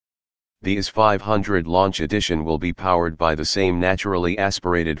The IS 500 Launch Edition will be powered by the same naturally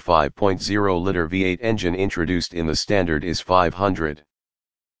aspirated 5.0-liter V8 engine introduced in the standard IS 500.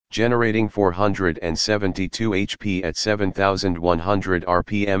 Generating 472 HP at 7,100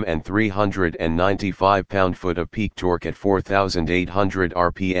 RPM and 395 pound-foot of peak torque at 4,800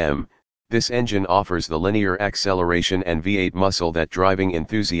 RPM, this engine offers the linear acceleration and V8 muscle that driving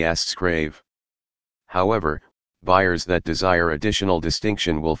enthusiasts crave. However, buyers that desire additional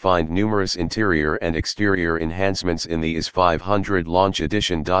distinction will find numerous interior and exterior enhancements in the IS 500 Launch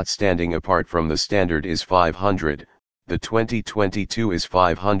Edition. Standing apart from the standard IS 500, the 2022 IS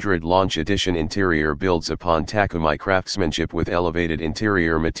 500 Launch Edition interior builds upon Takumi craftsmanship with elevated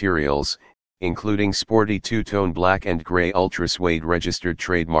interior materials, including sporty two-tone black and gray ultrasuede registered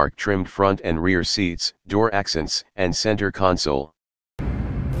trademark trimmed front and rear seats, door accents, and center console.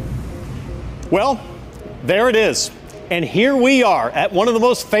 Well, there it is. And here we are at one of the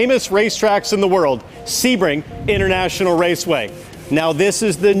most famous racetracks in the world, Sebring International Raceway. Now this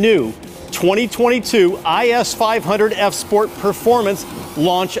is the new 2022 IS 500 F Sport Performance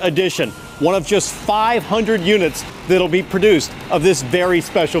Launch Edition, one of just 500 units that'll be produced of this very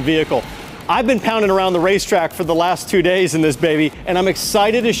special vehicle. I've been pounding around the racetrack for the last 2 days in this baby, and I'm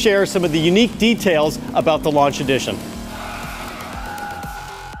excited to share some of the unique details about the Launch Edition.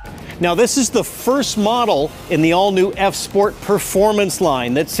 Now this is the first model in the all-new F Sport Performance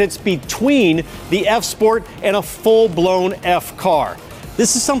line that sits between the F Sport and a full-blown F car.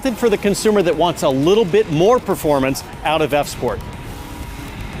 This is something for the consumer that wants a little bit more performance out of F Sport.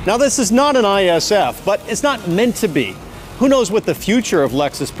 Now this is not an ISF, but it's not meant to be. Who knows what the future of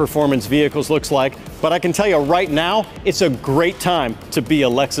Lexus performance vehicles looks like, but I can tell you right now, it's a great time to be a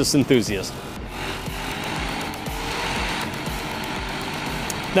Lexus enthusiast.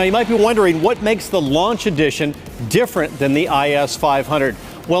 Now you might be wondering what makes the Launch Edition different than the IS 500.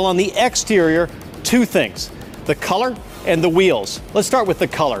 Well, on the exterior, two things: the color and the wheels. Let's start with the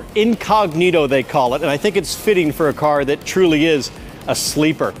color. Incognito they call it, and I think it's fitting for a car that truly is a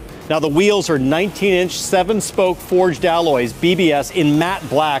sleeper. Now the wheels are 19-inch 7-spoke forged alloys, BBS, in matte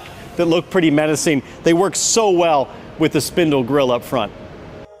black that look pretty menacing. They work so well with the spindle grille up front.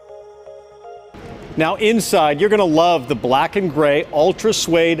 Now inside, you're gonna love the black and gray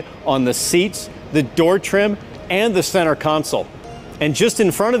Ultrasuede on the seats, the door trim, and the center console. And just in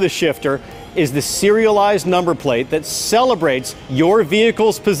front of the shifter is the serialized number plate that celebrates your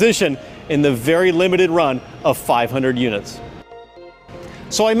vehicle's position in the very limited run of 500 units.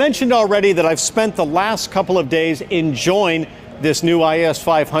 So I mentioned already that I've spent the last couple of days enjoying this new IS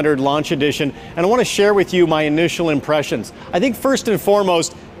 500 Launch Edition, and I want to share with you my initial impressions. I think first and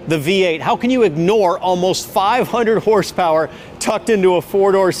foremost, the V8. How can you ignore almost 500 horsepower tucked into a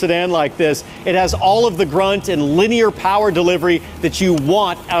four-door sedan like this? It has all of the grunt and linear power delivery that you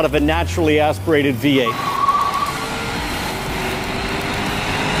want out of a naturally aspirated V8.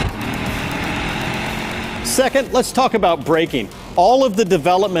 Second, let's talk about braking. All of the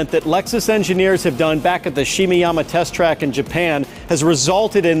development that Lexus engineers have done back at the Shimeyama test track in Japan has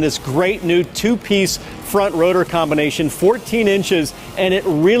resulted in this great new two-piece front rotor combination, 14 inches, and it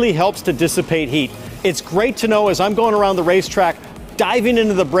really helps to dissipate heat. It's great to know as I'm going around the racetrack, diving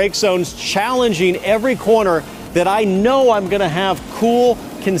into the brake zones, challenging every corner, that I know I'm going to have cool,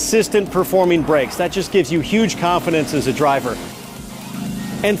 consistent performing brakes. That just gives you huge confidence as a driver.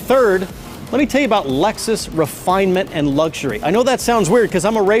 And third, let me tell you about Lexus refinement and luxury. I know that sounds weird because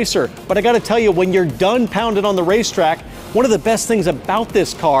I'm a racer, but I got to tell you, when you're done pounding on the racetrack, one of the best things about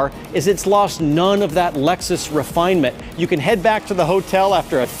this car is it's lost none of that Lexus refinement. You can head back to the hotel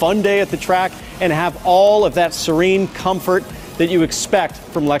after a fun day at the track and have all of that serene comfort that you expect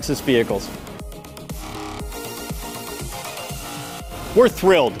from Lexus vehicles. We're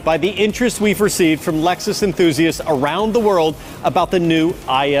thrilled by the interest we've received from Lexus enthusiasts around the world about the new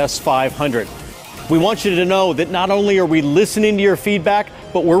IS 500. We want you to know that not only are we listening to your feedback,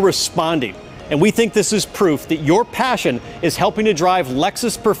 but we're responding. And we think this is proof that your passion is helping to drive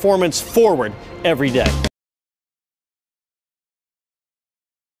Lexus performance forward every day.